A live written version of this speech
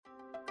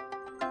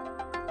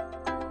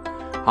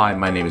Hi,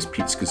 my name is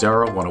Pete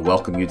Scazzaro. I want to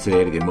welcome you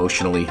today to the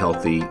Emotionally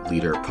Healthy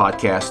Leader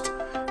podcast.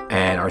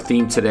 And our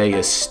theme today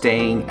is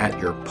staying at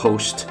your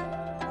post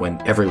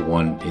when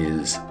everyone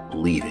is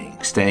leaving.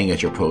 Staying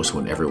at your post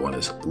when everyone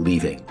is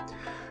leaving.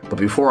 But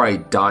before I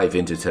dive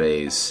into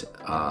today's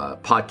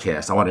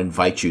podcast, I want to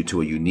invite you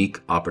to a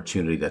unique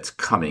opportunity that's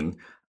coming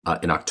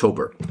in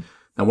October.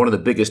 Now, one of the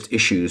biggest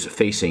issues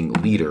facing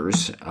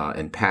leaders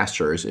and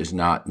pastors is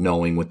not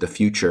knowing what the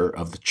future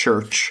of the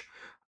church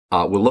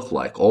will look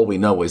like. All we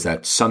know is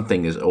that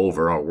something is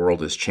over, our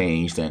world has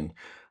changed, and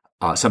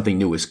something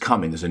new is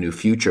coming. There's a new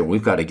future, and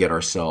we've got to get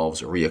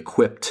ourselves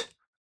re-equipped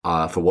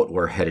for what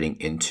we're heading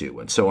into.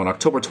 And so on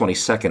October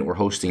 22nd, we're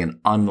hosting an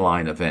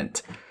online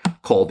event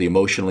called the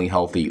Emotionally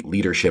Healthy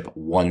Leadership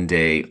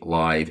One-Day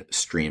Live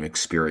Stream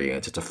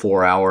Experience. It's a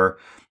 4-hour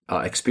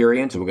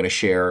experience, and we're going to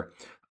share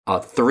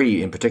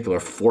 3, in particular,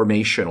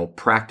 formational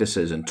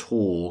practices and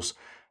tools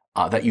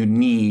that you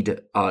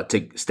need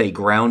to stay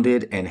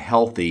grounded and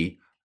healthy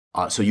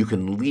so you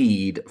can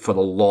lead for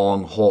the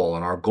long haul.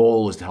 And our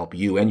goal is to help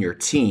you and your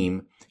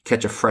team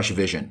catch a fresh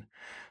vision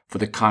for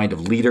the kind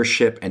of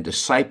leadership and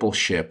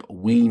discipleship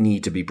we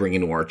need to be bringing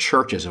to our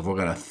churches if we're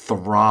going to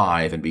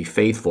thrive and be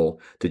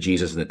faithful to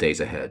Jesus in the days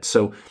ahead.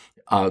 So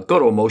go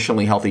to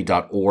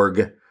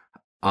emotionallyhealthy.org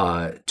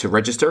to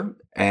register,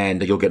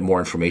 and you'll get more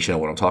information on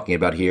what I'm talking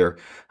about here.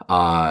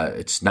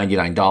 It's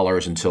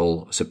 $99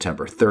 until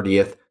September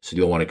 30th, so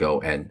you'll want to go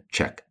and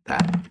check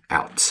that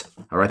out.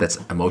 All right, that's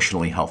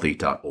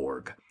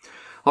emotionallyhealthy.org.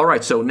 All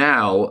right, so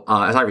now,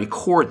 as I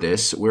record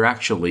this, we're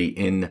actually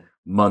in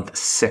month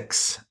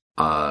 6,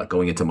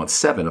 going into month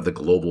 7 of the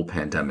global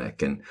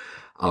pandemic, and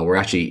we're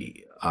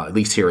actually, at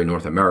least here in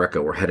North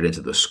America, we're headed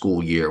into the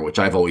school year, which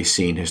I've always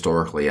seen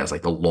historically as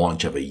like the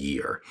launch of a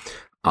year,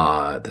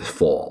 the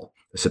fall.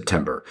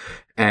 September.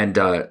 And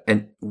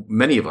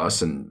many of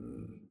us,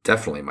 and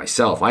definitely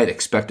myself, I had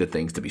expected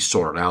things to be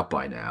sorted out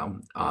by now,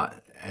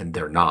 and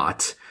they're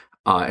not.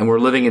 And we're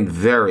living in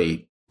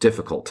very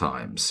difficult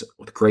times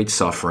with great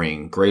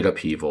suffering, great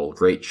upheaval,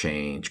 great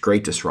change,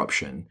 great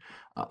disruption,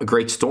 a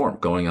great storm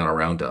going on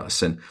around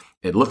us. And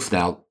it looks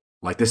now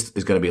like this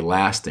is going to be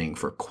lasting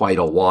for quite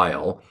a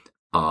while,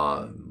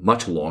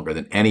 much longer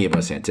than any of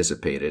us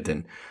anticipated.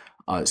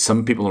 And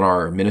some people in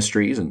our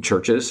ministries and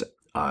churches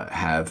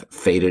have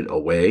faded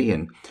away,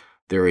 and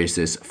there is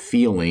this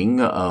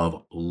feeling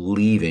of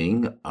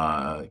leaving,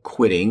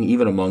 quitting,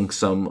 even among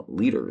some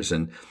leaders.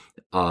 And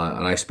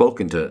I've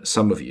spoken to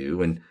some of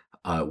you, and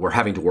we're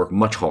having to work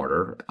much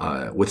harder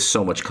with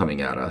so much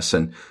coming at us.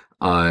 And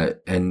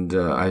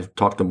I've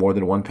talked to more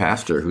than one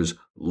pastor who's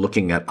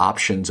looking at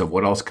options of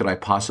what else could I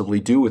possibly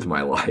do with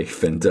my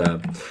life. And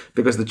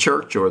because the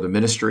church or the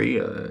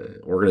ministry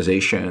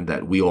organization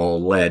that we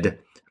all led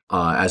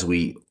as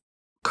we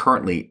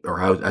currently,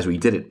 or as we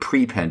did it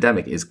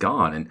pre-pandemic, is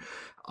gone, and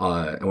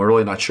we're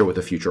really not sure what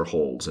the future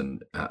holds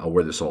and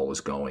where this all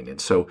is going. And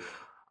so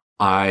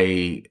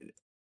I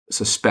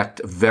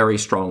suspect very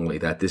strongly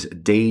that this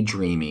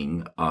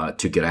daydreaming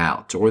to get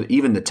out, or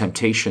even the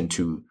temptation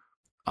to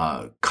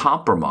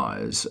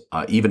compromise,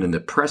 even in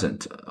the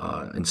present,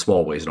 in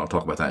small ways, and I'll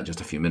talk about that in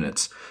just a few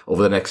minutes,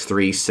 over the next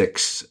 3,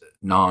 6,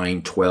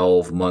 9,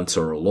 12 months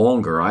or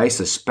longer, I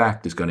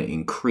suspect is going to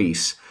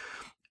increase.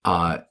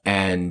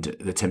 And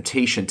the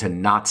temptation to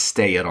not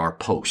stay at our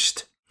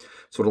post.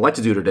 So what I'd like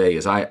to do today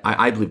is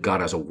I believe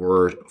God has a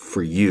word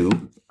for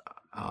you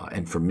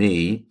and for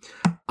me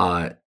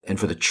and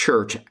for the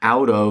church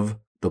out of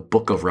the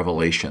book of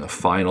Revelation, the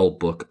final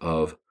book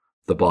of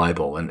the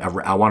Bible. And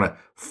I want to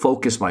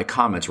focus my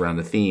comments around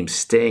the theme,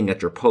 staying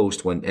at your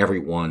post when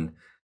everyone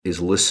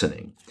is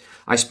listening.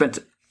 I spent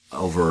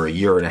over a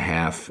year and a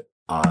half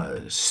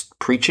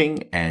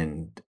preaching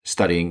and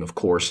studying, of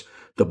course,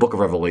 the book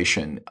of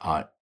Revelation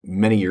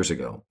many years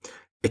ago.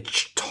 It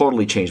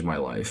totally changed my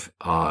life.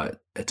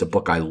 It's a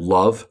book I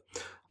love.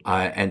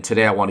 And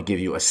today I want to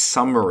give you a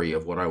summary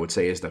of what I would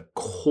say is the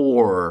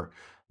core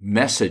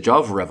message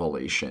of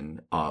Revelation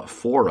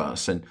for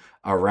us, and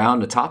around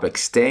the topic,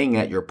 staying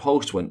at your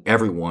post when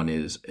everyone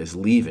is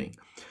leaving.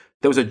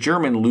 There was a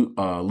German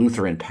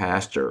Lutheran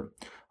pastor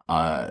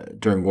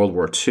during World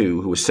War II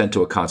who was sent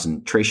to a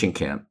concentration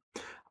camp.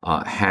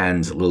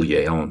 Hans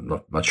Lilje,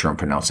 I'm not sure I'm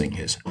pronouncing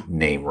his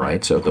name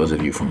right, so those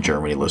of you from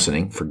Germany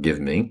listening, forgive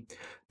me.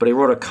 But he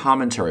wrote a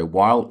commentary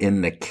while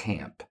in the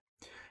camp,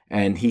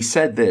 and he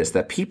said this,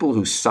 that people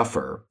who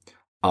suffer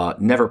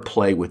never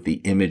play with the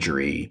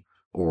imagery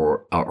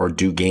or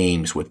do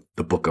games with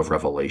the book of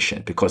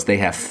Revelation, because they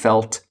have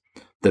felt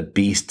the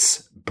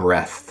beast's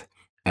breath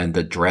and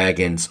the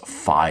dragon's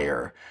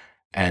fire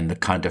and the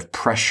kind of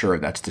pressure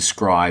that's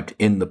described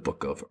in the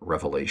book of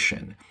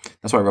Revelation.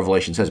 That's why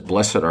Revelation says,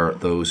 blessed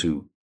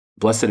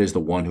is the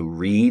one who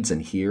reads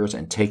and hears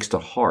and takes to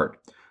heart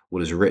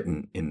what is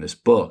written in this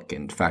book.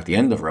 In fact, the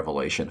end of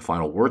Revelation, the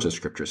final words of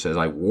Scripture says,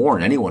 I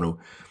warn anyone who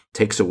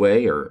takes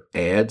away or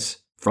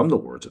adds from the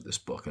words of this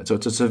book. And so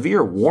it's a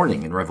severe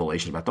warning in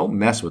Revelation about don't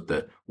mess with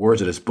the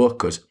words of this book,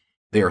 because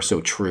They are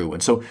so true.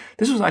 And so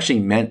this was actually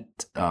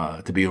meant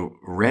to be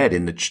read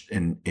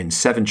in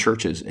 7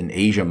 churches in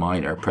Asia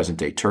Minor,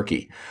 present-day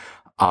Turkey,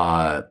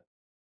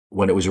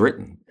 when it was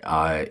written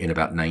in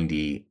about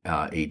 90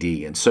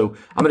 A.D. And so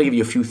I'm going to give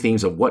you a few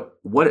themes of what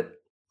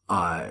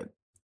are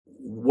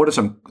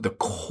the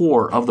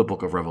core of the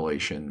book of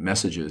Revelation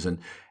messages,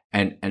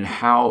 and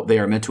how they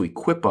are meant to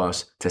equip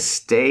us to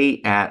stay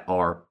at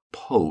our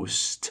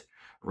post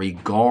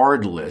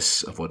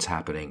regardless of what's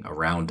happening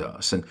around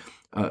us. And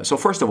so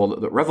first of all,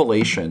 the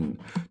Revelation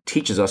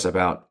teaches us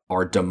about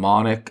how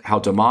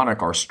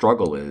demonic our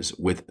struggle is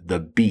with the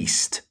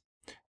beast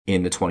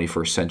in the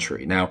 21st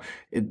century. Now,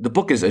 the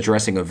book is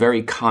addressing a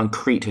very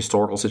concrete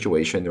historical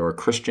situation. There are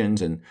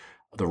Christians in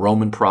the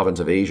Roman province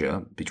of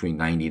Asia between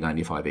 90 and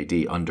 95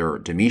 AD under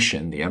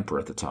Domitian, the emperor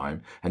at the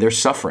time, and they're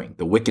suffering.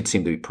 The wicked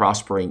seem to be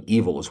prospering.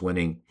 Evil is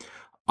winning.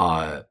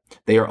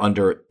 They are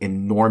under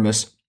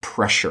enormous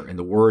pressure, and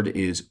the word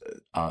is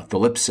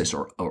thlipsis,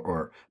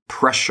 or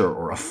pressure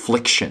or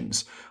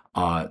afflictions,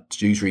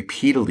 used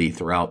repeatedly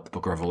throughout the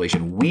book of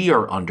Revelation. We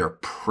are under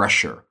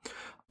pressure,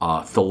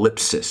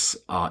 thlipsis,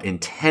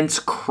 intense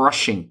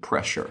crushing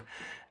pressure.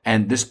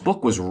 And this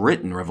book was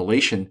written,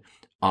 Revelation,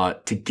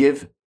 to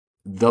give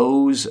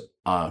those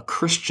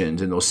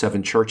Christians in those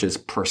 7 churches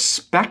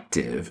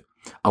perspective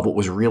of what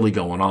was really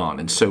going on.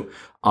 And so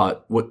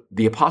what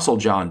the Apostle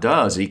John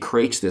does, he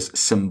creates this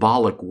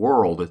symbolic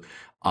world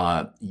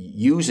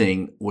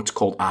using what's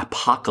called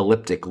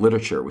apocalyptic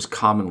literature. It was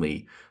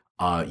commonly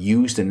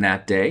used in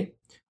that day.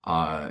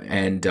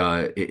 And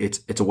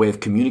it's a way of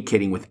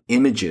communicating with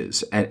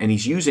images. And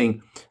he's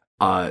using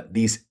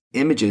these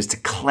images to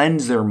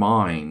cleanse their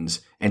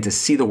minds and to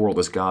see the world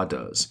as God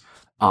does.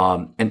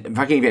 And if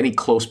I can give you any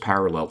close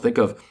parallel, think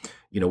of,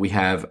 we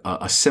have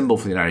a symbol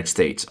for the United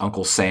States.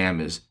 Uncle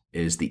Sam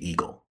is the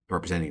eagle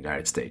representing the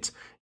United States.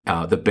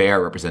 The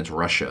bear represents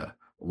Russia.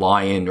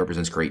 Lion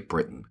represents Great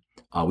Britain.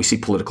 We see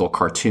political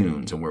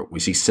cartoons, and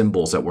we see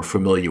symbols that we're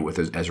familiar with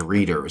as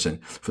readers,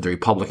 and for the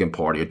Republican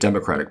Party or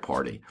Democratic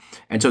Party.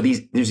 And so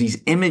there's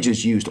these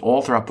images used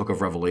all throughout the book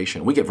of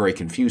Revelation. We get very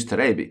confused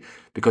today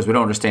because we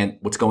don't understand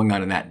what's going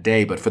on in that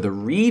day. But for the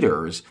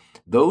readers,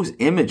 those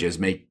images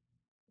make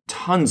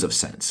tons of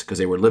sense because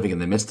they were living in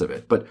the midst of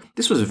it. But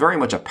this was very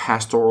much a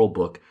pastoral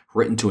book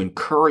written to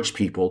encourage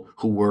people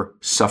who were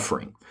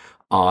suffering.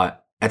 At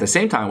the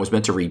same time, it was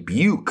meant to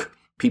rebuke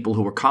people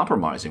who were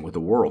compromising with the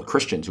world,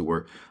 Christians who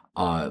were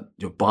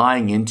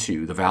buying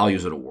into the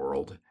values of the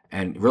world,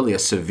 and really a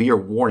severe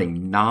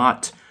warning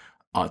not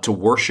to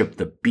worship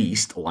the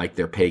beast like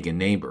their pagan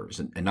neighbors,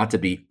 and not to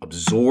be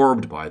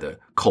absorbed by the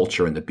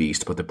culture and the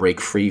beast, but to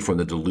break free from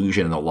the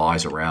delusion and the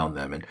lies around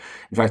them. And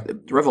in fact,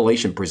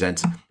 Revelation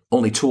presents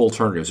only 2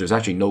 alternatives. There's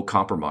actually no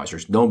compromise.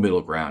 There's no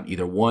middle ground.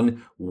 Either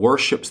one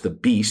worships the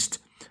beast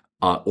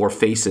or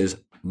faces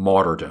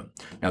martyrdom.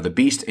 Now, the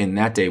beast in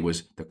that day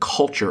was the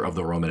culture of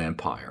the Roman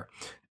Empire.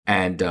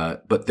 And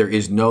but there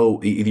is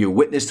no, either you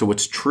witness to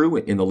what's true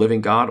in the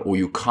living God, or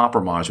you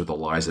compromise with the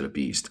lies of the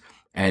beast.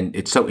 And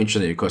it's so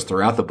interesting because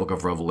throughout the book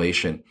of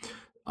Revelation,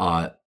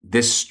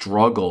 this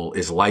struggle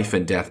is life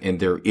and death, and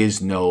there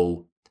is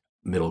no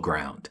middle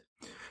ground.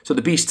 So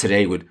the beast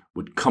today would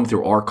come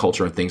through our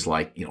culture and things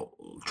like,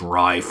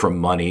 drive for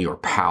money or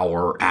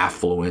power,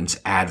 affluence,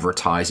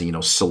 advertising,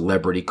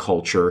 celebrity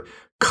culture,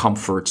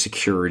 comfort,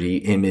 security,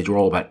 image. We're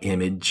all about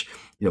image.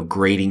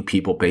 Grading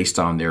people based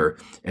on their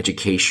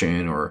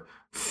education or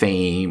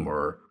fame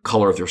or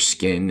color of their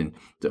skin, and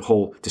the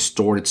whole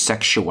distorted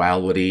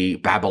sexuality,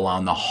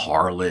 Babylon the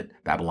harlot.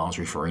 Babylon's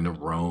referring to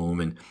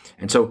Rome.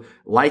 And so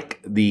like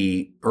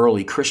the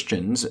early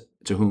Christians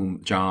to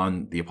whom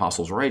John the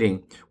Apostle is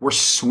writing, we're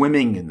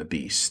swimming in the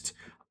beast.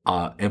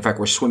 In fact,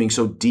 we're swimming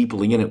so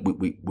deeply in it,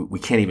 we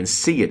can't even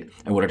see it.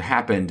 And what had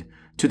happened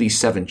to these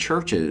 7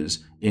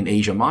 churches in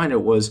Asia Minor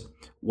was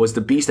the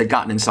beast had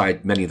gotten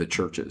inside many of the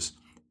churches.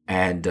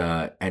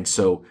 And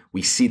so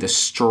we see the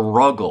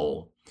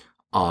struggle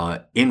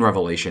in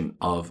Revelation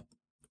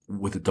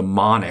with the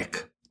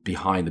demonic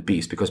behind the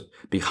beast, because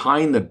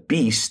behind the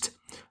beast,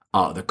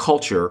 the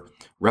culture,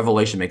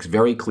 Revelation makes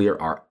very clear,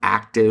 are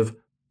active,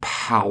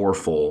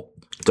 powerful,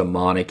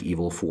 demonic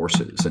evil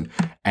forces,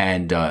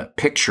 and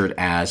pictured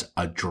as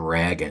a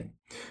dragon.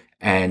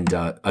 And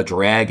a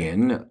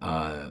dragon,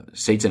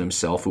 Satan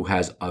himself,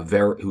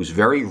 who's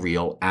very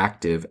real,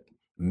 active,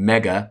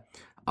 mega.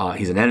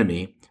 He's an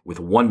enemy with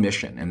one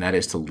mission, and that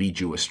is to lead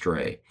you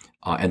astray,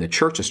 and the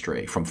church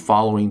astray, from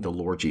following the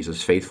Lord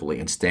Jesus faithfully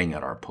and staying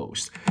at our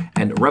post.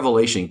 And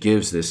Revelation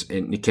gives this,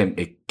 and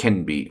it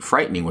can be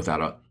frightening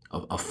without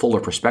a fuller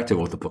perspective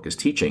of what the book is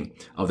teaching,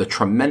 of the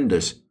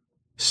tremendous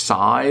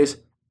size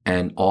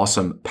and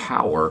awesome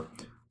power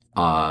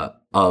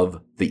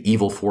of the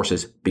evil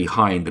forces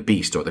behind the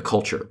beast or the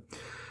culture.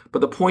 But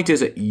the point is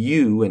that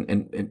you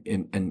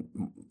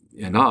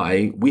and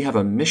I, we have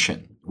a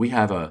mission. We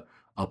have a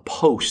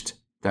post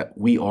that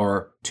we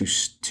are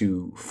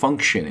to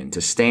function in,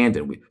 to stand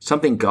in,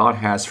 something God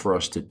has for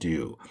us to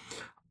do.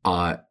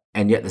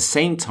 And yet at the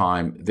same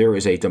time, there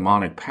is a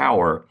demonic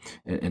power.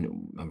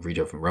 And I'll read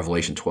it from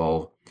Revelation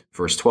 12,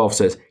 verse 12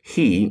 says,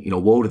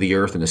 woe to the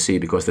earth and the sea,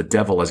 because the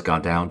devil has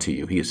gone down to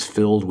you. He is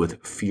filled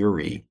with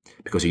fury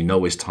because he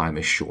knows his time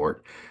is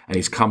short. And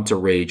he's come to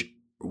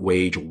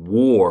wage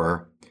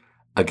war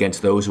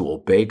against those who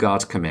obey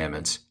God's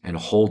commandments and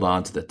hold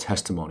on to the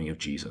testimony of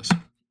Jesus.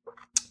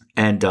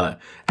 And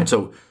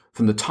so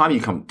from the time you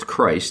come to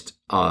Christ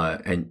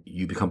and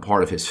you become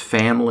part of his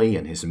family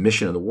and his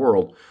mission in the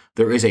world,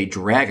 there is a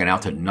dragon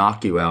out to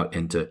knock you out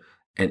and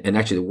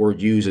actually the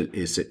word used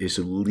is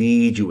to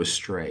lead you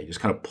astray, just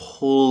kind of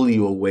pull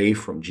you away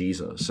from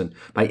Jesus, and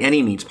by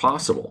any means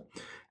possible.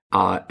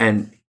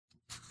 And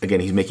again,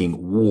 he's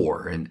making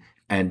war,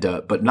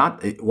 but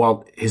not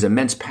while his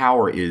immense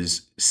power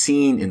is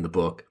seen in the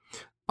book.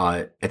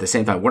 At the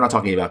same time, we're not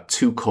talking about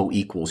two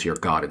co-equals here,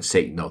 God and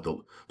Satan. No,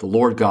 the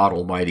Lord God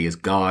Almighty is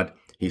God.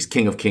 He's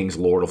King of Kings,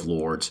 Lord of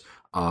Lords.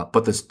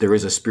 But there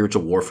is a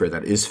spiritual warfare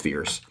that is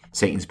fierce.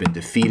 Satan's been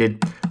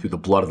defeated through the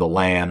blood of the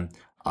Lamb.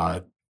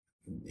 God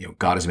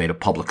has made a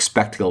public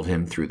spectacle of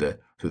him through the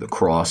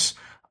cross.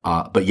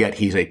 But yet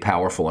he's a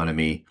powerful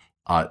enemy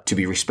to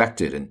be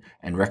respected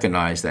and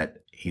recognize that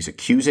he's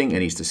accusing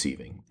and he's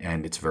deceiving,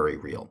 and it's very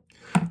real.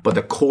 But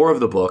the core of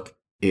the book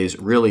is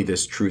really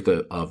this truth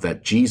of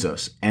that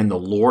Jesus and the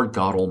Lord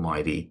God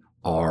Almighty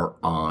are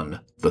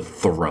on the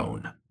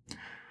throne.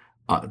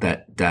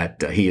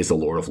 That he is the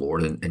Lord of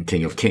Lords and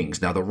King of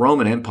Kings. Now, the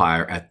Roman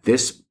Empire at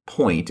this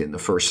point in the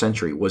first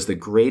century was the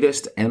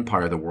greatest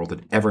empire the world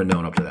had ever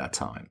known up to that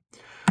time.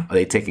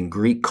 They'd taken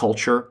Greek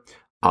culture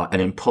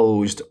and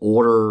imposed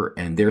order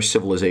and their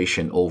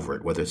civilization over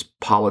it, whether it's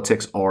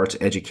politics, arts,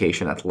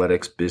 education,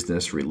 athletics,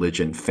 business,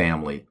 religion,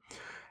 family.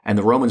 And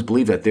the Romans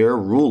believed that their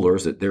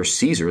rulers, that their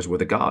Caesars, were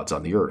the gods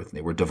on the earth.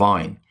 They were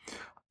divine.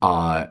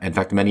 In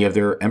fact, many of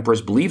their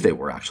emperors believed they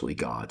were actually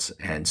gods.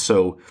 And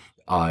so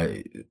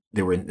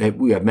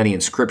we have many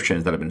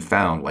inscriptions that have been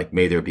found, like,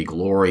 may there be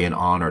glory and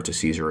honor to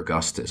Caesar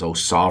Augustus, O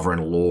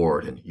sovereign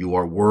Lord, and you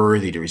are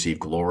worthy to receive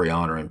glory,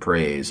 honor, and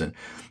praise. And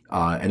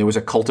there was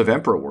a cult of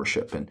emperor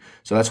worship. And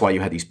so that's why you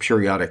had these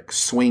periodic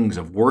swings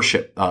of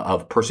worship,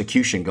 of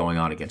persecution going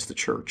on against the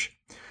church.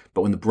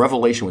 But when the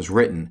Revelation was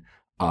written,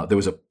 there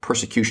was a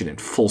persecution in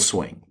full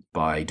swing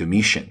by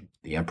Domitian,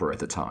 the emperor at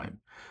the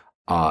time.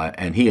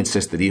 And he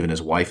insisted even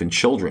his wife and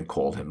children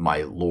called him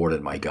my Lord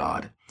and my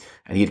God.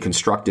 And he had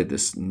constructed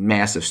this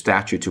massive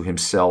statue to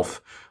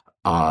himself,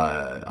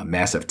 a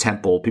massive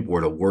temple. People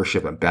were to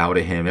worship and bow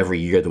to him. Every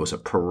year there was a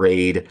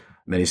parade.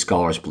 Many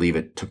scholars believe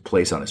it took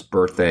place on his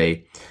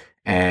birthday.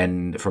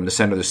 And from the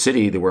center of the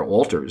city, there were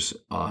altars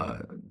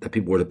that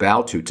people were to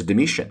bow to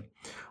Domitian.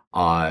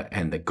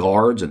 And the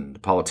guards and the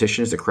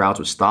politicians, the crowds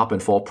would stop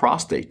and fall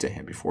prostrate to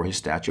him before his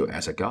statue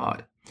as a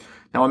god.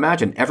 Now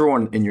imagine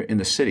everyone in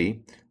the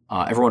city,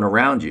 everyone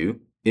around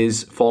you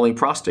is falling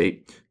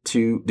prostrate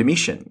to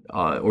Domitian,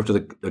 or to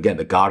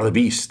the god of the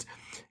beast.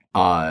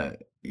 And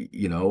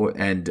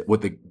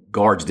what the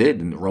guards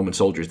did and the Roman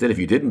soldiers did, if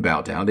you didn't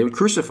bow down, they would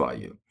crucify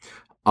you.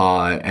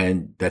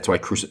 And that's why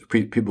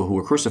people who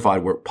were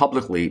crucified were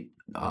publicly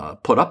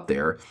put up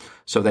there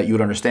so that you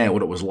would understand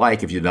what it was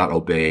like if you did not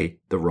obey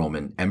the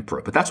Roman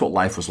emperor. But that's what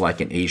life was like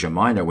in Asia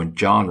Minor when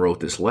John wrote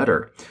this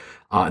letter.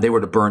 They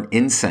were to burn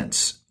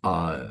incense,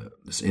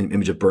 this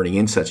image of burning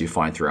incense you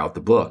find throughout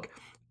the book.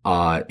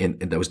 And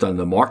that was done in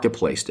the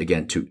marketplace,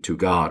 again, to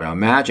God. Now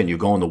imagine you're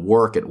going to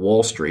work at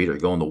Wall Street or you're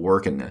going to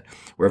work in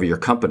wherever your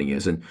company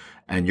is, and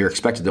you're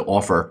expected to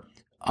offer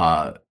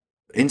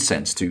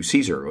incense to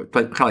Caesar,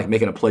 but kind of like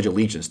making a pledge of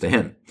allegiance to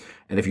him.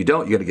 And if you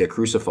don't, you're going to get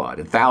crucified.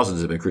 And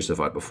thousands have been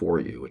crucified before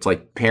you. It's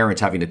like parents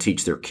having to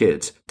teach their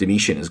kids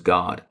Domitian is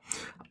God.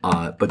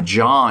 But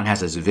John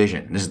has this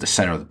vision. And this is the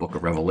center of the book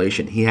of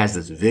Revelation. He has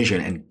this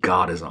vision, and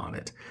God is on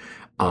it.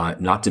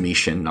 Not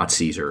Domitian, not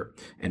Caesar.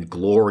 And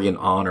glory and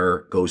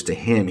honor goes to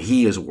him.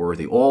 He is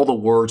worthy. All the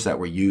words that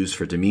were used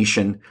for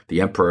Domitian,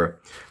 the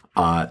emperor,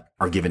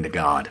 are given to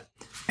God.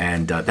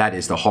 And that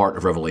is the heart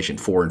of Revelation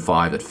 4 and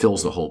 5 that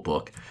fills the whole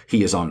book.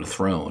 He is on the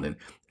throne.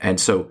 And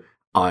so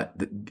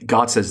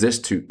God says this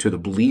to the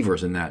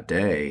believers in that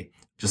day,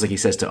 just like he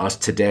says to us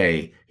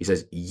today. He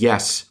says,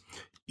 yes,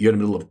 you're in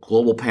the middle of a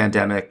global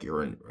pandemic.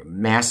 You're in a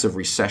massive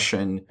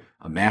recession,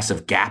 a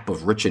massive gap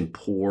of rich and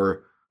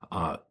poor,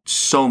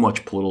 so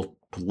much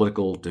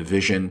political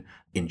division,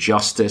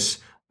 injustice.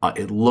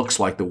 It looks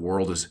like the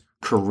world is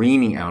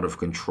careening out of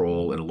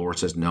control. And the Lord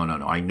says, no,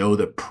 I know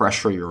the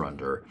pressure you're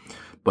under,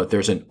 but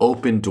there's an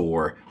open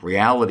door.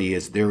 Reality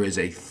is there is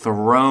a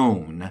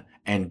throne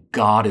and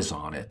God is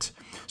on it.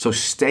 So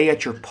stay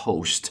at your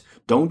post.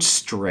 Don't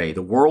stray.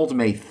 The world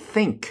may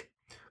think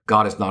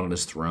God is not on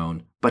his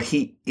throne, but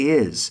he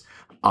is.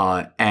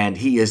 And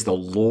he is the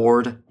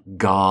Lord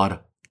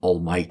God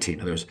Almighty.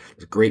 Now, there's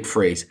a great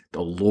phrase,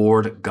 the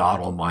Lord God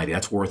Almighty.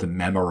 That's worth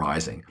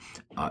memorizing.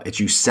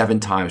 It's used 7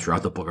 times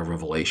throughout the book of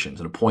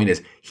Revelations. And the point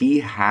is, he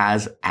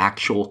has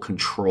actual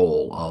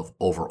control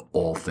over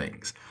all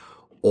things,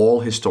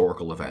 all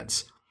historical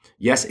events.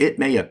 Yes, it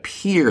may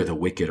appear the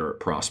wicked are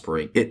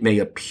prospering. It may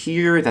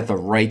appear that the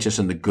righteous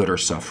and the good are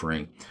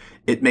suffering.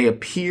 It may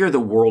appear the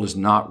world is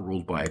not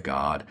ruled by a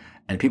God.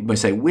 And people may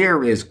say,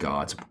 where is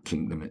God's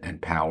kingdom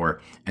and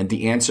power? And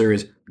the answer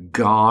is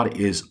God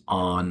is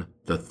on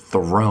the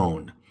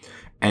throne.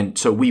 And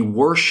so we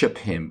worship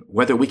him,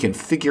 whether we can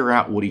figure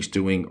out what he's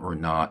doing or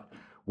not,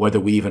 whether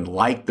we even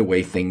like the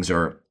way things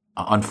are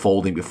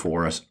unfolding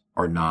before us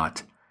or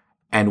not.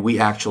 And we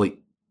actually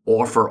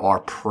offer our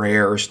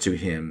prayers to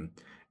him.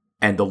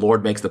 And the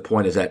Lord makes the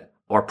point is that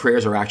our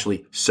prayers are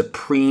actually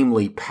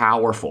supremely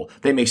powerful.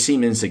 They may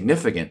seem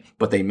insignificant,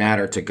 but they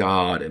matter to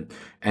God.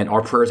 And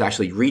our prayers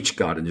actually reach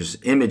God. And there's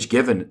this image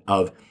given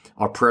of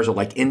our prayers are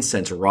like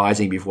incense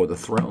rising before the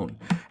throne.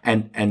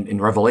 And in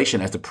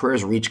Revelation, as the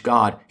prayers reach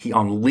God, he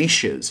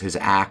unleashes his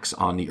acts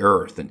on the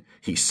earth, and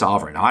he's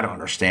sovereign. I don't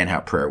understand how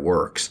prayer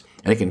works.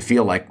 And it can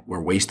feel like we're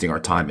wasting our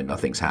time and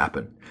nothing's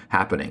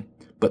happening.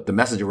 But the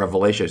message of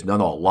Revelation is, no,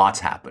 a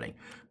lot's happening.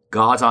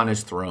 God's on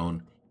his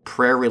throne.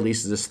 Prayer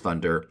releases his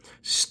thunder.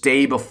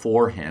 Stay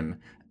before him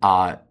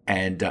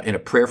and in a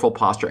prayerful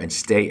posture, and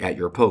stay at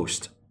your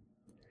post.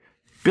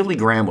 Billy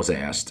Graham was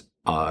asked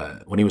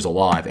when he was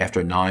alive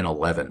after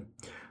 9/11,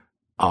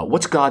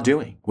 what's God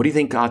doing? What do you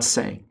think God's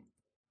saying?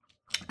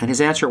 And his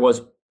answer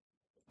was,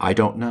 I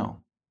don't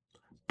know.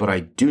 But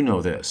I do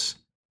know this,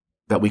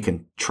 that we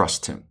can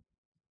trust him.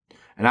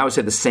 And I would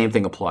say the same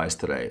thing applies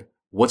today.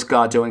 What's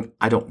God doing?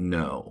 I don't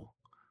know.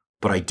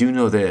 But I do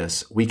know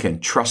this, we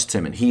can trust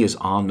him, and he is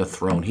on the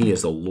throne. He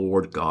is the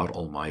Lord God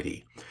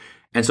Almighty.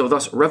 And so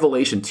thus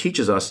Revelation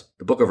teaches us,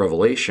 the book of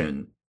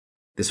Revelation,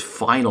 this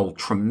final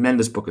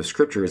tremendous book of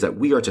scripture, is that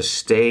we are to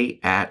stay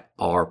at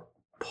our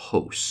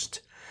post.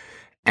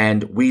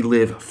 And we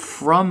live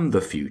from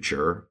the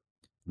future,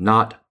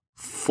 not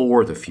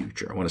for the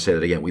future. I want to say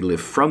that again. We live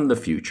from the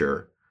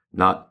future,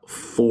 not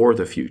for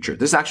the future.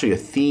 This is actually a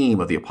theme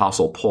of the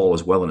Apostle Paul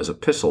as well in his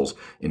epistles,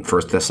 in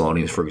 1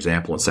 Thessalonians, for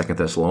example, and 2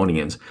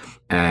 Thessalonians,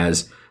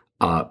 as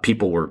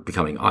people were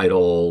becoming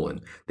idle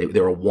and they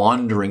were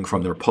wandering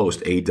from their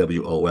post,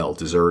 AWOL,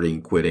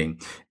 deserting, quitting.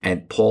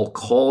 And Paul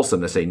calls them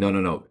to say,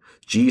 no,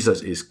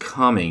 Jesus is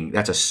coming.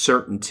 That's a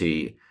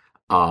certainty,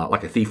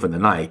 like a thief in the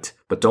night.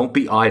 But don't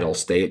be idle.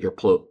 Stay at your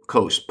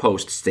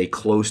post. Stay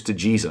close to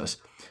Jesus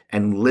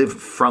and live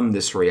from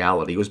this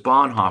reality. It was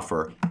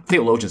Bonhoeffer.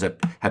 Theologians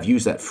have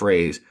used that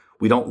phrase.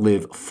 We don't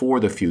live for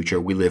the future.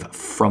 We live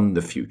from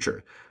the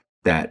future,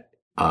 that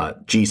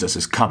Jesus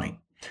is coming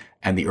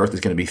and the earth is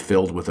going to be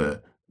filled with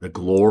the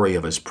glory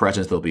of his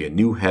presence. There'll be a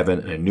new heaven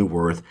and a new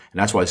earth. And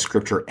that's why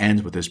scripture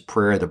ends with this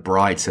prayer. The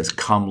bride says,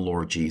 come,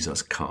 Lord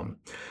Jesus, come.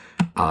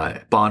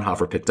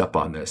 Bonhoeffer picked up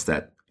on this,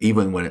 that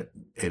even when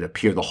it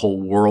appeared the whole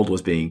world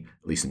was being,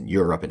 at least in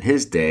Europe in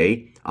his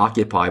day,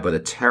 occupied by the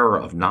terror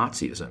of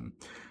Nazism,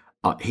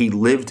 he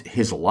lived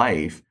his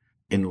life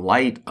in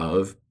light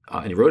of,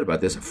 and he wrote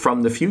about this,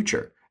 from the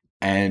future,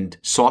 and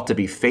sought to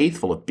be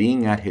faithful of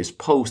being at his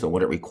post and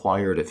what it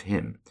required of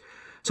him.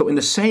 So in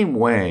the same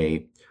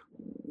way,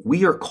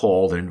 we are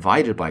called and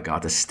invited by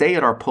God to stay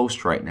at our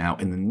post right now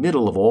in the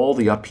middle of all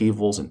the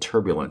upheavals and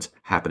turbulence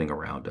happening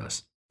around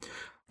us.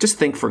 Just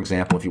think, for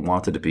example, if you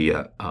wanted to be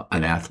an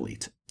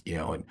athlete,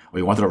 or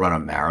you wanted to run a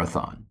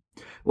marathon.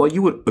 Well,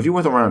 if you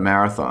wanted to run a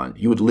marathon,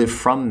 you would live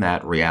from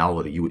that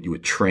reality. You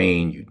would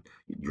train,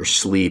 your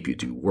sleep, you'd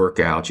do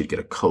workouts, you'd get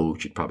a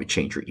coach, you'd probably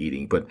change your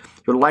eating, but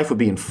your life would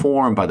be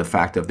informed by the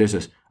fact of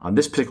on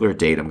this particular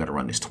date, I'm going to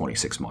run this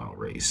 26-mile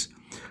race.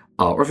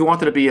 Or if you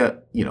wanted to be a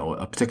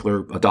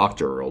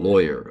doctor or a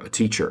lawyer, a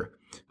teacher,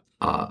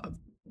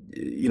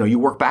 you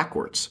work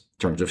backwards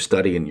in terms of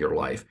study in your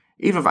life.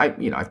 Even if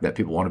I've met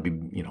people who want to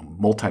be,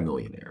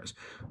 multimillionaires.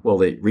 Well,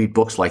 they read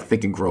books like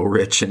Think and Grow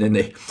Rich, and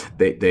then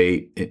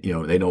they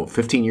know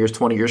 15 years,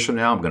 20 years from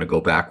now, I'm going to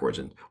go backwards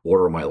and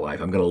order my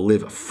life. I'm going to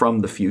live from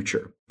the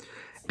future.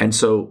 And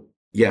so,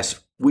 yes,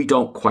 we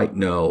don't quite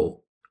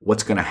know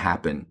what's going to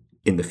happen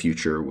in the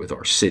future with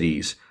our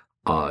cities.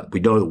 We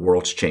know the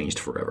world's changed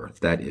forever.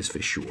 That is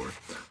for sure.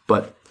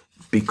 But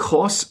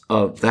because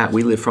of that,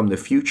 we live from the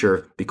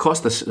future.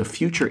 Because the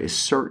future is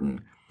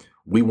certain,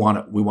 we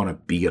want to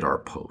be at our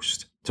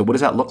post. So what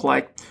does that look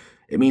like?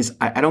 It means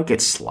I don't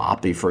get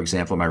sloppy, for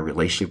example, in my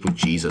relationship with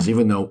Jesus,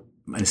 even though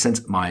in a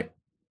sense my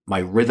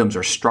rhythms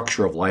or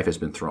structure of life has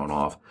been thrown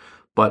off.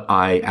 But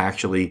I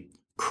actually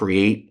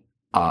create,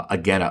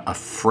 again, a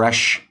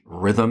fresh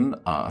rhythm,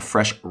 a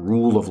fresh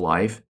rule of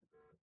life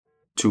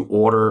to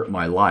order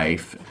my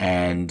life.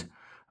 And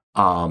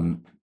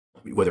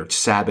whether it's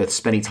Sabbath,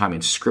 spending time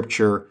in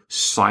scripture,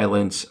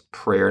 silence,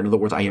 prayer. In other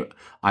words,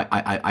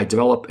 I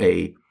develop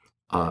a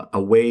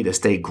way to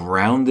stay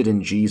grounded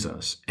in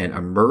Jesus and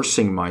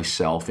immersing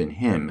myself in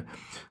him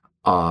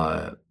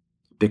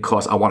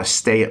because I want to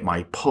stay at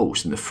my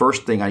post. And the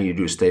first thing I need to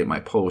do to stay at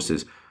my post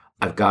is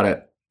I've got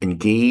to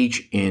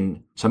engage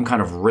in some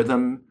kind of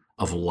rhythm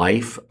of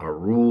life, a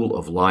rule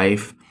of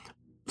life.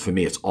 For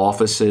me, it's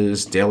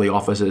offices, daily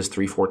offices,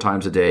 3-4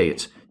 times a day.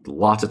 It's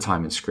lots of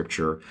time in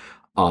scripture,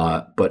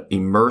 but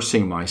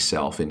immersing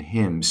myself in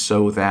him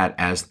so that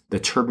as the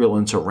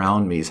turbulence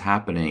around me is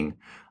happening,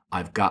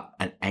 I've got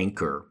an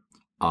anchor,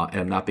 and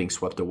I'm not being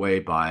swept away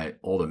by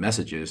all the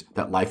messages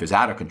that life is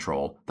out of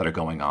control that are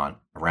going on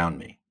around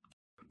me.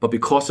 But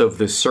because of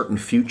this certain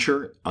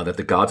future, that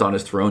the God's on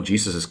his throne,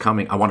 Jesus is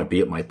coming, I want to be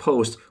at my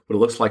post. What it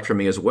looks like for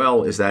me as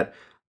well is that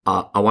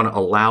I want to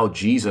allow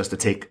Jesus to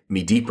take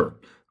me deeper.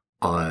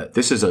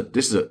 This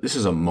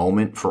is a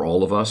moment for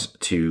all of us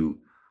to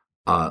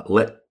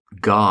let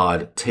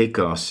God take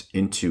us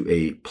into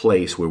a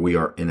place where we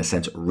are, in a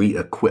sense,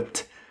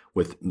 re-equipped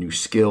with new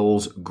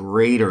skills,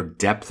 greater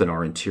depth in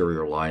our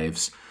interior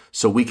lives,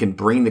 so we can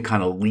bring the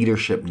kind of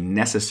leadership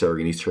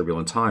necessary in these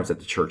turbulent times that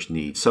the church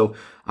needs. So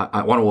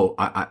I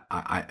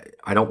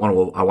don't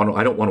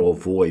want to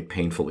avoid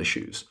painful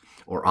issues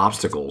or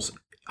obstacles.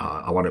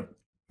 I want to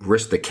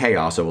risk the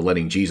chaos of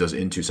letting Jesus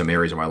into some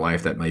areas of my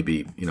life that may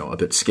be, a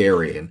bit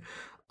scary. And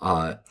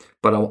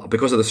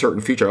because of the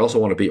certain future, I also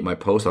want to be at my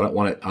post. I don't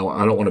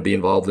want to be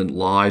involved in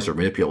lies or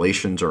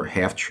manipulations or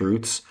half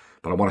truths,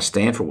 but I want to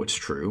stand for what's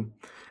true.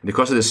 And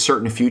because of this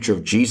certain future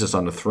of Jesus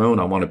on the throne,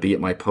 I want to be at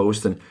my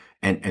post and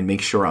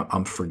make sure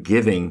I'm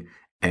forgiving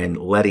and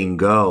letting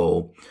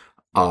go,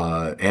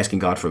 asking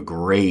God for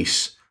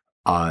grace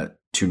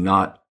to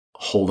not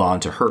hold on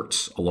to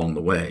hurts along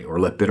the way or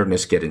let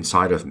bitterness get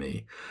inside of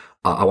me.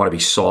 I want to be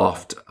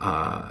soft,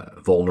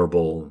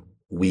 vulnerable,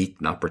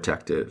 weak, not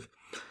protective.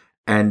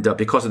 And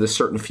because of this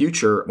certain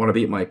future, I want to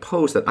be at my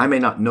post that I may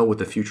not know what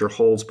the future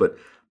holds, but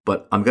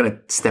I'm going to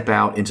step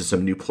out into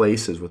some new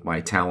places with my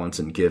talents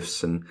and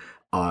gifts. And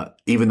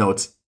even though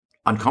it's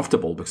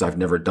uncomfortable because I've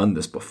never done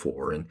this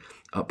before,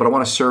 but I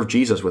want to serve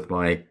Jesus with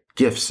my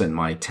gifts and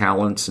my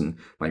talents and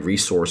my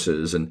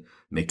resources and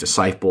make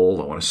disciples.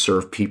 I want to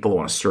serve people. I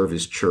want to serve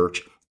his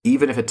church,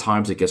 even if at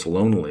times it gets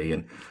lonely.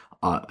 And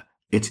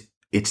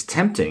it's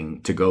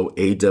tempting to go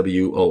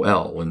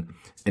AWOL. And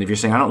if you're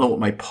saying, I don't know what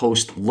my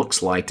post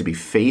looks like to be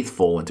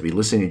faithful and to be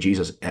listening to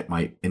Jesus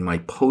in my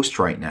post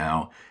right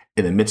now,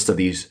 in the midst of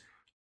these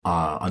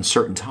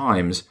uncertain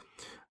times,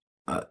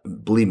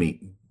 believe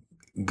me,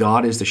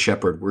 God is the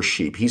shepherd, we're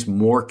sheep. He's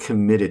more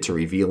committed to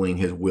revealing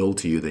his will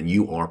to you than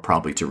you are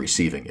probably to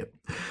receiving it.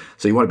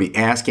 So you want to be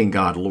asking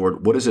God,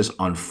 Lord, what is this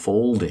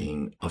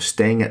unfolding of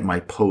staying at my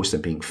post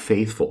and being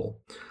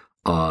faithful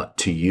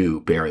to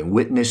you, bearing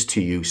witness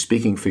to you,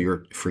 speaking for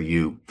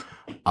you,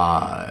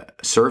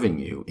 serving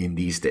you in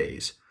these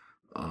days.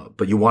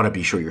 But you want to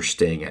be sure you're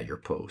staying at your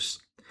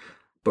post.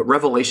 But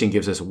Revelation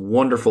gives us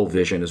wonderful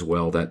vision as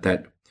well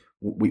that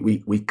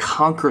we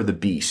conquer the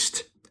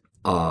beast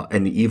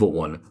and the evil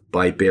one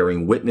by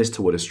bearing witness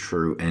to what is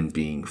true and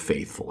being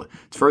faithful.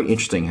 It's very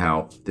interesting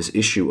how this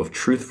issue of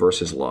truth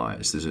versus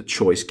lies, there's a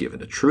choice given,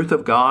 the truth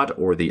of God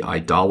or the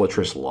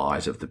idolatrous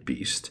lies of the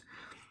beast.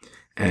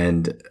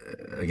 And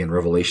again,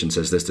 Revelation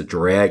says this, the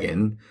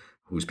dragon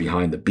who's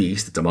behind the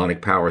beast, the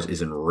demonic powers,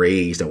 is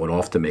enraged at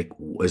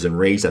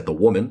the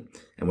woman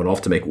and went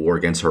off to make war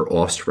against her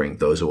offspring,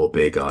 those who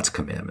obey God's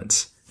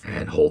commandments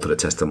and hold to the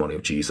testimony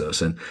of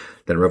Jesus. And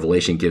then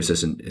Revelation gives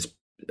us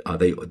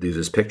they do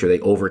this picture. They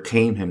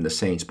overcame him, the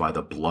saints, by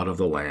the blood of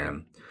the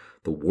Lamb,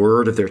 the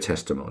word of their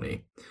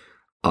testimony.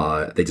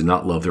 They did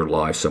not love their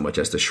lives so much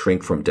as to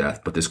shrink from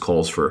death, but this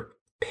calls for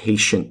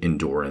patient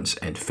endurance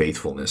and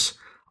faithfulness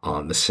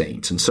on the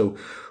saints. And so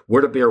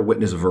we're to bear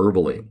witness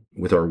verbally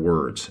with our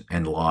words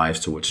and lives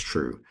to what's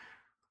true.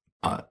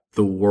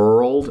 The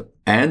world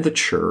and the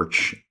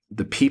church,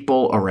 the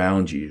people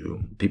around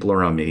you, people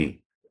around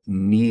me,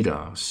 need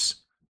us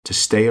to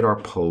stay at our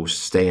post,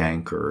 stay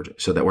anchored,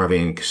 so that we're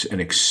having an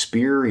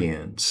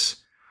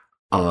experience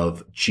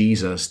of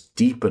Jesus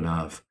deep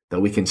enough that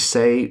we can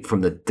say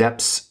from the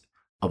depths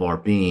of our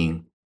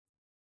being,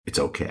 it's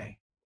okay.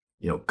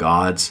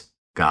 God's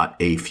got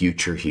a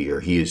future here.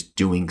 He is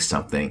doing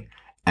something,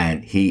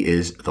 and he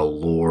is the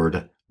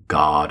Lord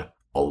God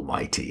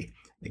Almighty.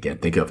 Again,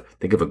 think of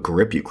a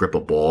grip. You grip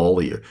a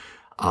ball.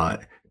 God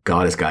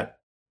has got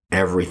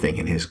everything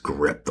in his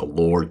grip, the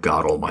Lord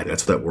God Almighty.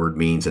 That's what that word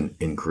means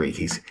in Greek.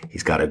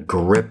 He's got a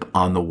grip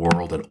on the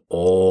world and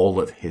all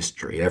of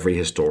history, every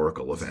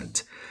historical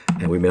event.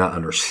 And we may not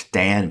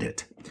understand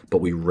it,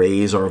 but we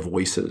raise our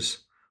voices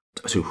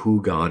to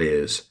who God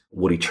is,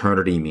 what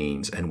eternity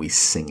means, and we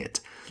sing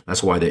it.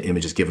 That's why the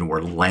image is given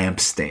where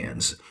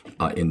lampstands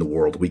in the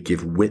world. We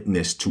give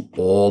witness to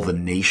all the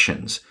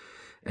nations.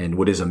 And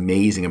what is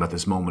amazing about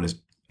this moment is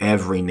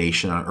every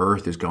nation on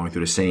earth is going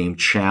through the same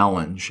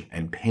challenge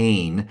and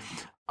pain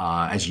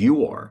as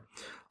you are.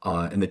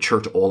 And the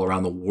church all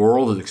around the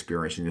world is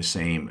experiencing the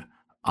same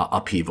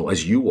upheaval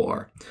as you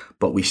are.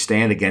 But we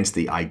stand against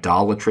the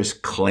idolatrous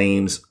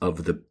claims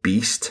of the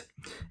beast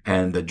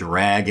and the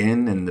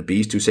dragon and the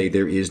beast who say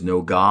there is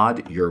no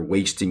God. You're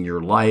wasting your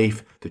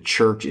life. The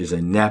church is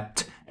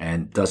inept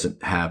and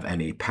doesn't have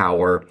any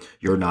power.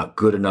 You're not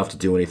good enough to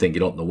do anything. You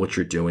don't know what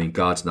you're doing.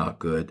 God's not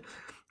good.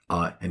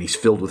 And he's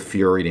filled with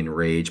fury and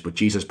rage. But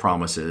Jesus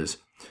promises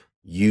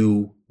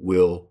you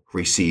will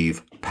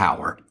receive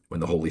power when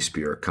the Holy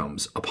Spirit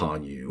comes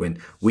upon you. And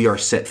we are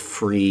set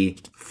free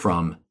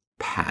from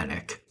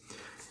panic.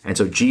 And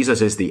so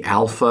Jesus is the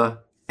Alpha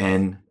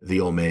and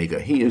the Omega.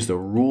 He is the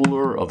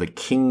ruler of the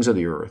kings of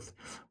the earth,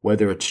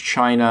 whether it's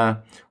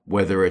China,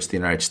 whether it's the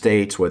United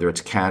States, whether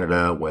it's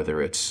Canada, whether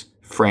it's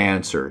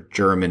France or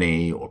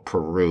Germany or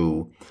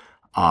Peru,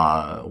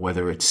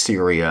 whether it's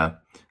Syria.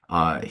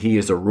 He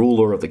is the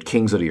ruler of the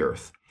kings of the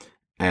earth,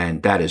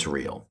 and that is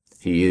real.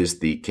 He is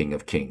the King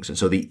of Kings. And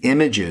so the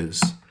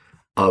images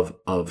of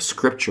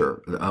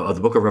Scripture, of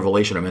the book of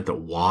Revelation, are meant to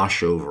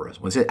wash over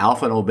us. When it says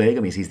Alpha and Omega,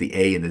 it means he's the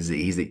A and the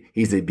Z.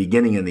 He's the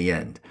beginning and the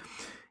end.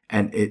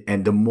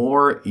 And the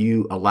more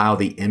you allow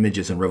the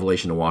images in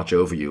Revelation to watch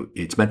over you,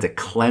 it's meant to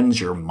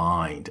cleanse your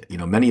mind. You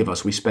know, many of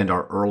us, we spend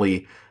a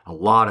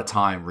lot of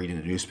time reading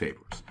the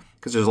newspapers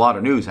because there's a lot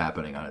of news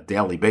happening on a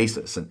daily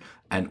basis.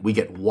 And we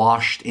get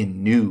washed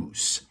in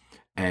news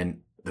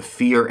and the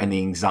fear and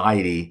the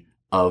anxiety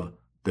of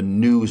the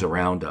news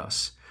around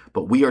us.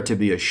 But we are to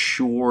be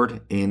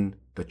assured in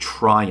the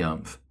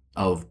triumph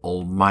of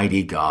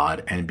Almighty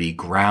God and be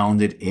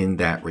grounded in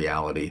that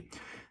reality.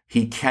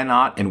 He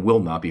cannot and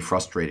will not be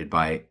frustrated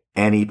by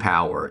any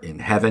power in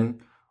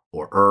heaven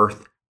or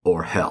earth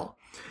or hell.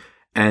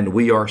 And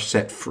we are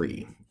set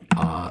free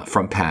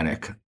from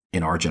panic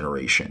in our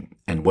generation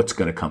and what's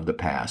going to come to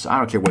pass. I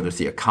don't care whether it's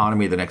the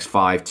economy the next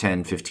 5,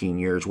 10, 15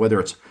 years, whether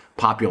it's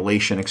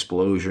population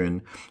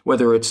explosion,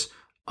 whether it's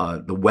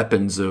the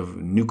weapons of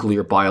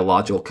nuclear,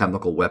 biological,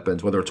 chemical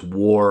weapons, whether it's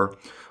war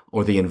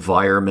or the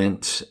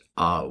environment,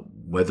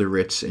 whether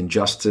it's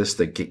injustice,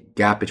 the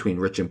gap between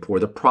rich and poor.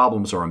 The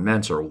problems are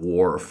immense, or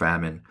war or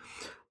famine.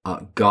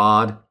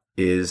 God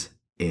is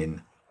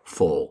in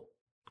full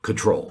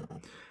control.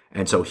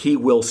 And so he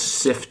will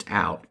sift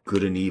out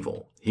good and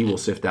evil. He will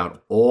sift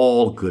out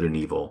all good and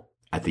evil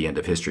at the end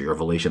of history.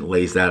 Revelation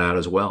lays that out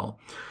as well.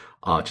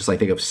 Just like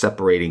think of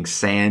separating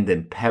sand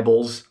and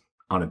pebbles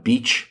on a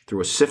beach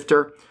through a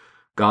sifter.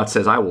 God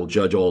says, I will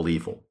judge all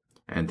evil.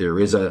 And there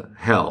is a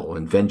hell,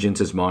 and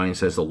vengeance is mine,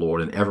 says the Lord,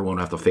 and everyone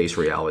will have to face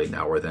reality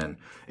now or then.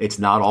 It's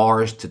not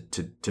ours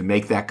to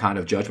make that kind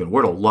of judgment.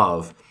 We're to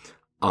love.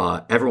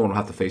 Everyone will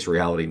have to face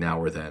reality now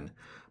or then.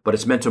 But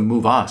it's meant to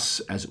move us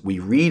as we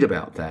read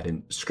about that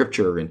in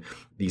Scripture and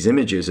these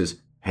images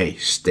is, hey,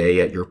 stay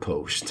at your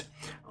post.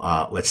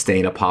 Let's stay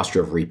in a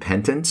posture of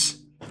repentance,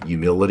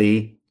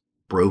 humility,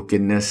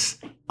 brokenness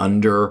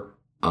under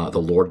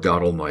the Lord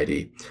God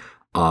Almighty.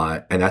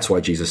 And that's why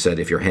Jesus said,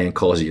 if your hand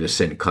causes you to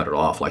sin, cut it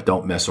off. Like,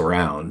 don't mess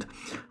around.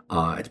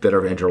 It's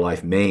better to enter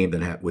life maimed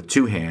with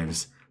two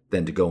hands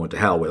than to go into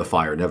hell where the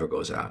fire never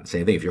goes out.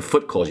 Same thing. If your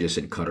foot calls you to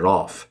sin, cut it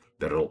off.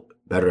 Better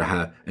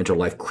to enter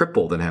life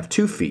crippled than have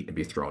 2 feet and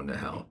be thrown into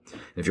hell.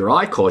 And if your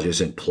eye calls you to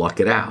sin, pluck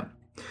it out.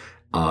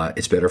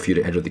 It's better for you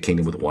to enter the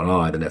kingdom with one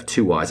eye than have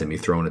 2 eyes and be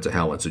thrown into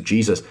hell. And so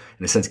Jesus,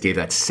 in a sense, gave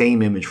that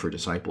same image for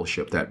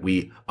discipleship, that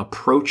we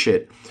approach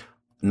it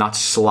not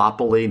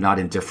sloppily, not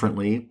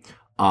indifferently,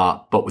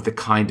 but with the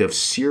kind of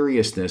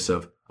seriousness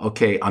of,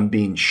 okay, I'm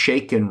being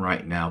shaken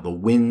right now. The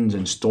winds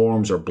and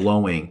storms are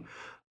blowing,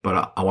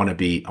 but I want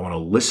to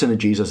listen to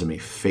Jesus and be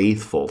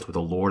faithful to what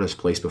the Lord has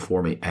placed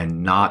before me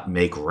and not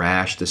make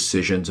rash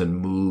decisions and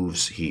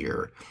moves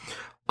here,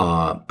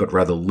 but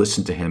rather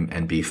listen to him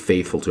and be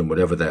faithful to him,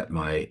 whatever that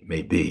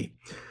may be.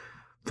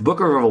 The book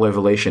of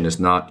Revelation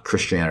is not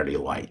Christianity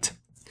light.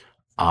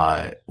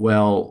 You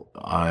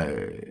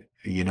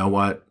know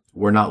what?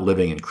 We're not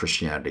living in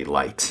Christianity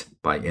light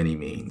by any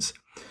means.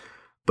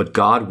 But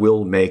God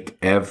will make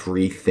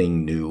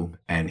everything new,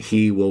 and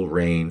he will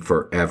reign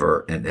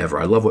forever and ever.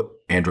 I love what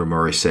Andrew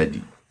Murray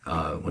said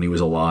when he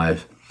was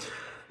alive.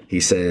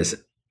 He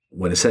says,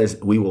 when it says,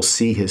 we will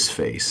see his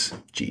face,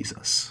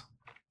 Jesus,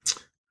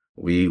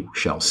 we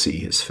shall see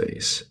his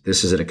face.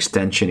 This is an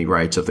extension, he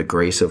writes, of the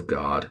grace of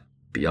God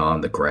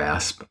beyond the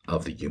grasp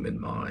of the human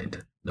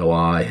mind. No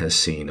eye has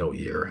seen, no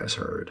ear has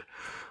heard.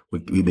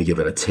 We've been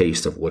given a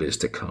taste of what is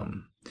to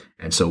come.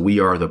 And so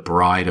we are the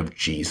bride of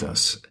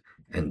Jesus.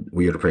 And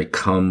we are to pray,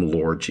 come,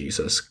 Lord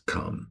Jesus,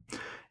 come.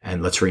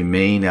 And let's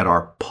remain at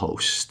our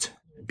post,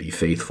 be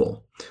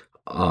faithful,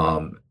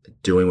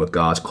 doing what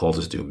God's called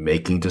us to do,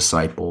 making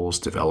disciples,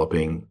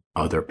 developing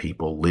other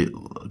people,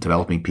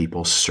 developing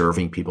people,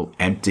 serving people,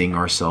 emptying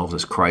ourselves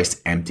as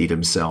Christ emptied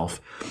himself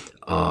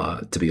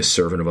to be a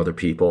servant of other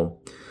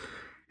people.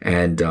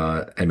 And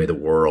may the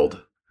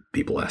world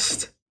be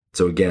blessed.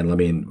 So again, let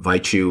me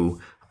invite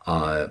you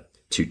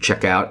to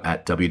check out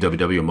at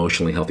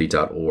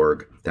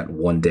www.emotionallyhealthy.org that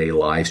one-day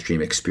live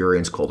stream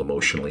experience called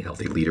Emotionally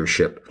Healthy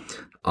Leadership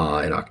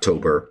in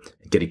October.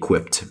 Get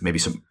equipped, maybe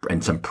some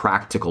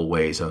practical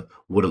ways of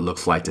what it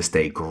looks like to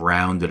stay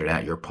grounded and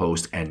at your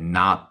post and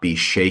not be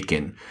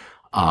shaken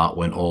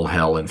when all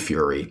hell and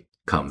fury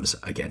comes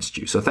against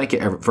you. So thank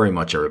you very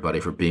much,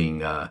 everybody, for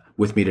being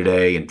with me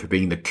today and for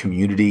being the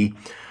community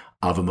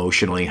of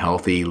Emotionally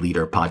Healthy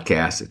Leader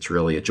Podcast. It's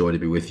really a joy to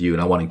be with you.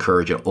 And I want to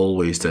encourage you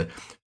always to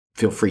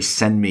feel free,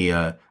 send me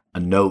a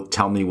note.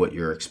 Tell me what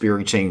you're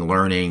experiencing,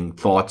 learning,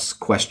 thoughts,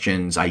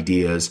 questions,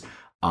 ideas.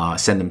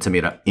 Send them to me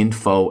at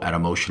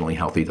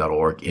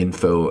info@emotionallyhealthy.org,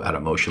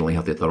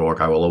 info@emotionallyhealthy.org.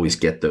 I will always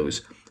get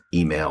those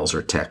emails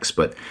or texts,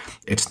 but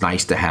it's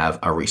nice to have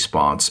a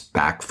response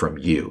back from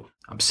you.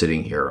 I'm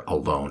sitting here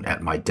alone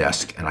at my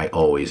desk, and I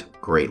always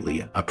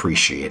greatly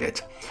appreciate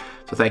it.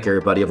 So thank you,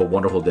 everybody. Have a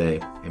wonderful day,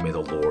 and may the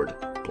Lord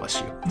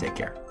bless you. Take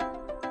care.